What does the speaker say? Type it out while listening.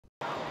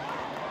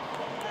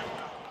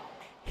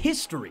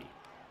History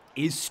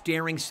is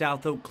staring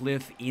South Oak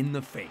Cliff in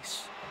the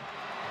face.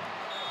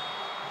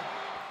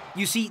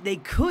 You see, they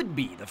could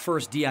be the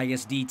first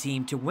DISD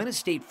team to win a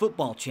state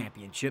football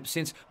championship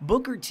since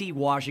Booker T.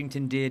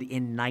 Washington did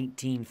in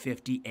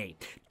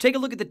 1958. Take a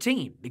look at the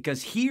team,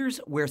 because here's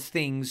where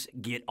things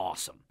get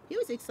awesome. He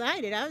was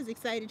excited. I was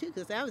excited too,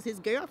 because I was his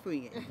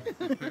girlfriend.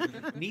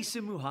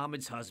 Nisa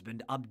Muhammad's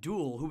husband,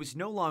 Abdul, who is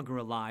no longer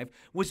alive,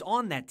 was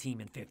on that team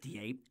in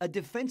 '58, a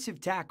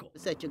defensive tackle.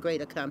 Such a great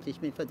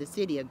accomplishment for the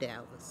city of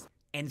Dallas.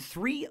 And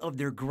 3 of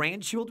their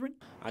grandchildren?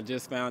 I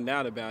just found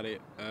out about it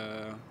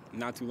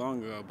not too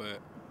long ago, but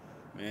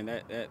man,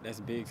 that's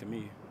big to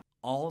me.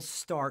 All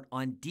start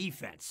on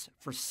defense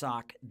for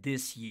SOC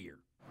this year.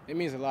 It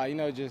means a lot, you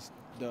know, just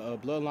the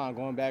bloodline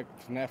going back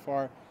from that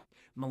far.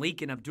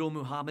 Malik and Abdul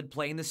Muhammad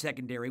play in the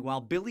secondary,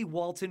 while Billy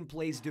Walton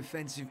plays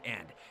defensive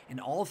end, and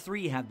all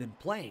 3 have been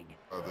playing.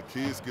 The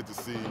kids get to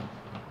see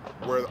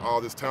where all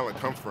this talent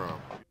comes from.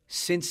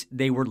 Since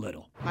they were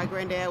little. My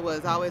granddad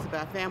was always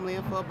about family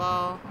and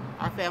football.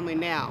 Our family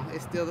now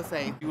is still the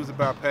same. He was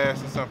about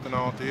passing something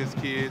on to his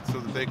kids so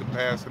that they could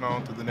pass it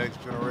on to the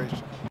next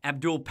generation.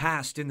 Abdul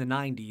passed in the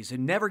 90s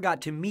and never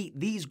got to meet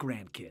these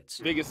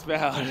grandkids. Biggest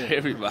smile out of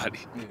everybody.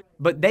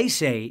 But they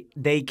say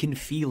they can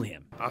feel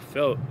him. I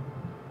felt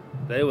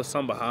there was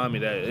something behind me,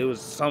 that it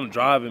was something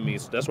driving me.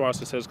 So that's where our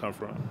success come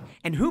from.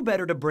 And who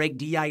better to break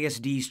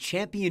DISD's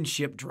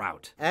championship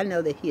drought? I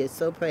know that he is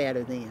so proud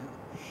of them,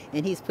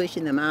 and he's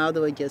pushing them all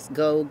the way, just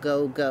go,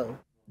 go, go.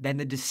 Than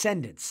the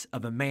descendants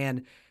of a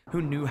man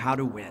who knew how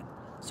to win.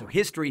 So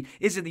history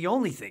isn't the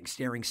only thing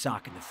staring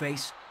SOC in the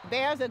face.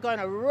 Bears are going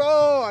to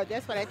roar.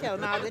 That's what I tell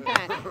them all the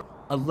time.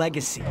 A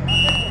legacy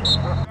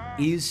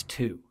is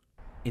too.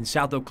 In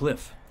South Oak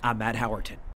Cliff, I'm Matt Howerton.